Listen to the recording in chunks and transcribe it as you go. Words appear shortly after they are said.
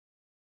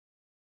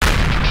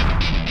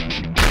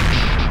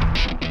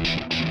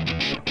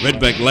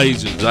RedBack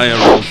Lasers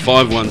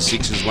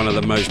ARL516 is one of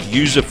the most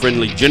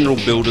user-friendly general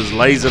builders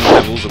laser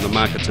levels on the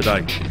market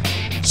today.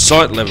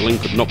 Site levelling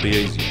could not be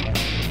easier.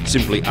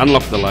 Simply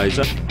unlock the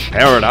laser,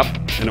 power it up,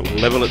 and it will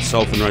level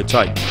itself and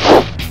rotate.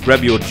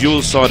 Grab your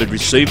dual-sided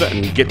receiver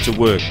and get to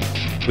work.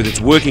 With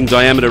its working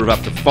diameter of up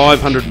to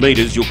 500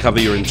 metres, you'll cover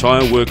your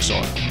entire work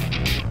site.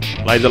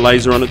 Lay the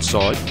laser on its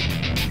side,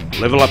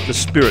 level up the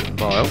spirit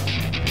pile,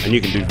 and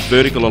you can do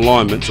vertical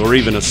alignments or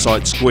even a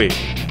site square.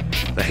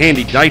 The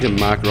handy datum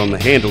marker on the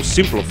handle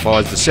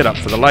simplifies the setup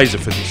for the laser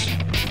for this.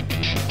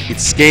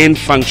 Its scan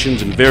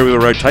functions and variable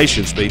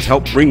rotation speeds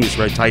help bring this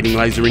rotating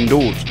laser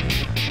indoors.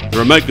 The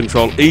remote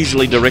control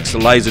easily directs the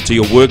laser to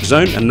your work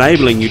zone,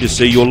 enabling you to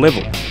see your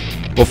level.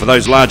 Or for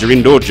those larger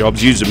indoor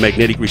jobs, use a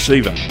magnetic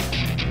receiver.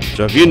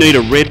 So if you need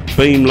a red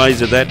beam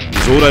laser that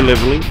is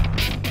auto-leveling,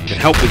 can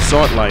help with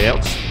site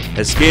layouts,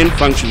 has scan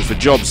functions for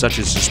jobs such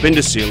as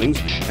suspender ceilings,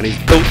 and is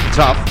built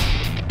tough,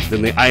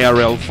 then the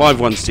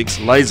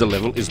ARL516 laser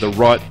level is the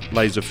right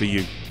laser for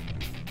you.